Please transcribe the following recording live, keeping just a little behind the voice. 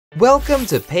Welcome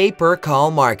to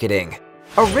pay-per-call marketing,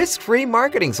 a risk-free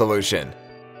marketing solution.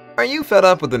 Are you fed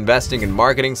up with investing in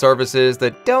marketing services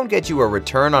that don't get you a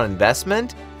return on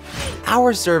investment?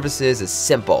 Our services is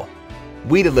simple.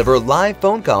 We deliver live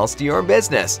phone calls to your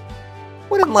business.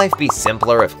 Wouldn't life be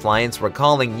simpler if clients were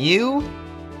calling you?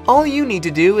 All you need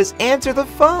to do is answer the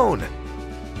phone.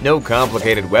 No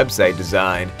complicated website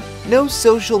design, no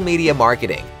social media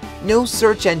marketing, no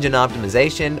search engine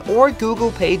optimization or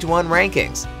Google Page 1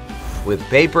 rankings. With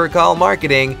pay-per-call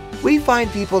marketing, we find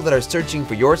people that are searching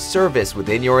for your service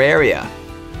within your area.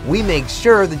 We make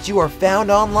sure that you are found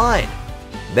online.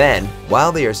 Then,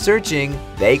 while they are searching,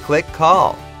 they click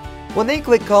call. When they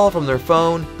click call from their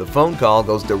phone, the phone call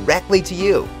goes directly to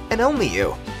you, and only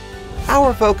you.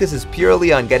 Our focus is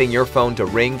purely on getting your phone to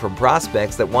ring from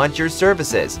prospects that want your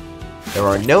services. There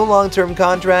are no long-term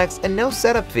contracts and no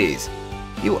setup fees.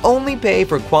 You only pay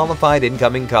for qualified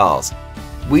incoming calls.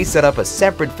 We set up a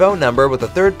separate phone number with a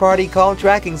third-party call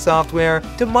tracking software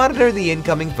to monitor the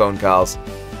incoming phone calls.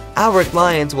 Our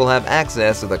clients will have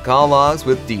access to the call logs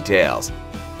with details.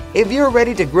 If you're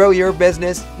ready to grow your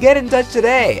business, get in touch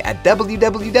today at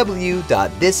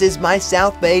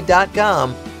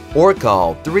www.thisismysouthbay.com or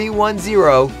call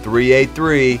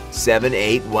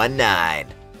 310-383-7819.